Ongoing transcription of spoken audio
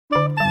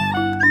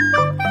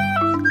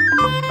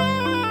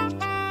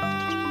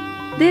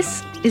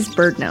This is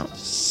BirdNote.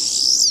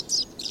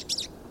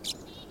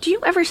 Do you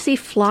ever see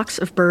flocks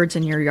of birds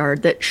in your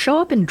yard that show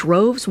up in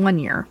droves one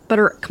year, but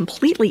are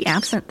completely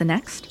absent the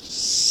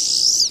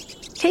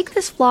next? Take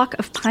this flock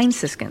of pine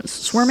siskins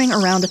swarming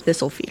around a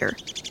thistle feeder,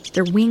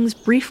 their wings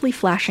briefly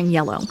flashing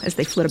yellow as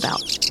they flit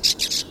about.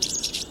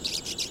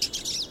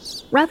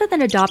 Rather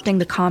than adopting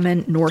the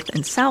common north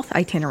and south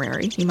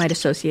itinerary you might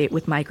associate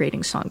with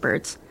migrating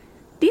songbirds,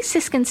 these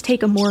siskins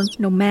take a more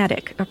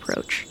nomadic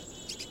approach.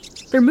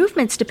 Their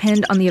movements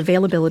depend on the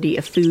availability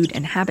of food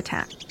and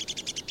habitat.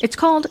 It's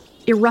called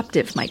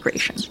eruptive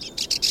migration.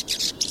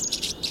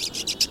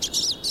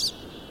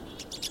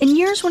 In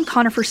years when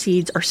conifer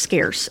seeds are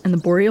scarce in the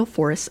boreal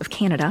forests of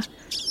Canada,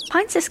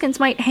 pine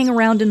siskins might hang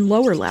around in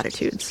lower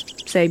latitudes,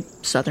 say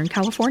Southern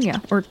California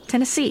or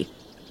Tennessee.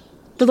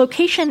 The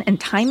location and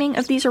timing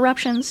of these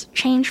eruptions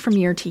change from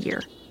year to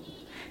year.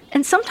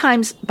 And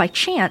sometimes, by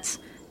chance,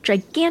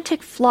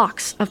 gigantic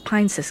flocks of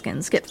pine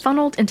siskins get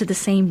funneled into the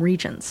same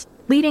regions,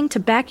 leading to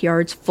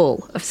backyards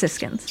full of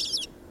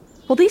siskins.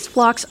 While these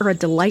flocks are a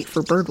delight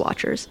for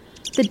birdwatchers,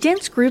 the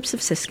dense groups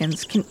of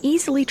siskins can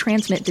easily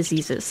transmit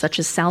diseases such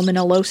as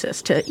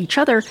salmonellosis to each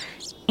other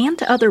and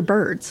to other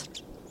birds.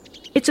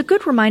 It's a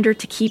good reminder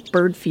to keep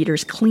bird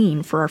feeders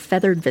clean for our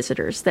feathered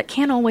visitors that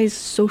can't always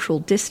social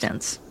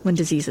distance when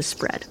diseases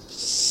spread.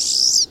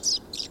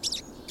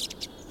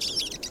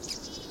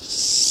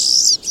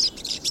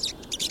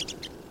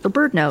 For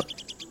BirdNote,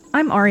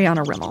 I'm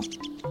Ariana Rimmel.